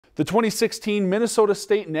The 2016 Minnesota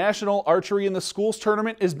State National Archery in the Schools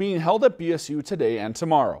Tournament is being held at BSU today and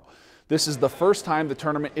tomorrow. This is the first time the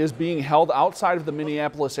tournament is being held outside of the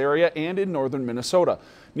Minneapolis area and in northern Minnesota.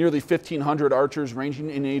 Nearly 1,500 archers ranging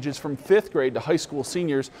in ages from 5th grade to high school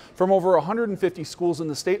seniors from over 150 schools in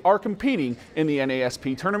the state are competing in the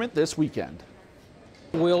NASP tournament this weekend.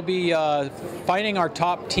 We'll be finding our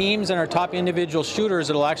top teams and our top individual shooters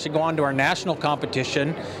that will actually go on to our national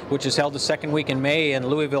competition, which is held the second week in May in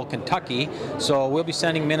Louisville, Kentucky. So we'll be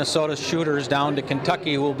sending Minnesota shooters down to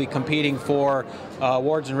Kentucky who will be competing for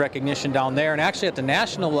awards and recognition down there. And actually at the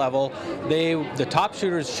national level, the top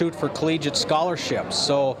shooters shoot for collegiate scholarships.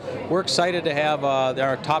 So we're excited to have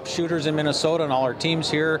our top shooters in Minnesota and all our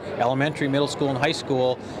teams here, elementary, middle school, and high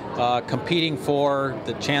school, competing for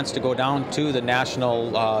the chance to go down to the national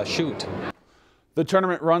shoot. The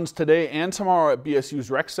tournament runs today and tomorrow at BSU's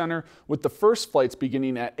Rec Center, with the first flights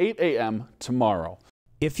beginning at 8 a.m. tomorrow.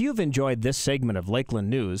 If you've enjoyed this segment of Lakeland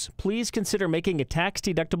News, please consider making a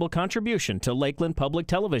tax-deductible contribution to Lakeland Public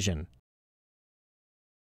Television.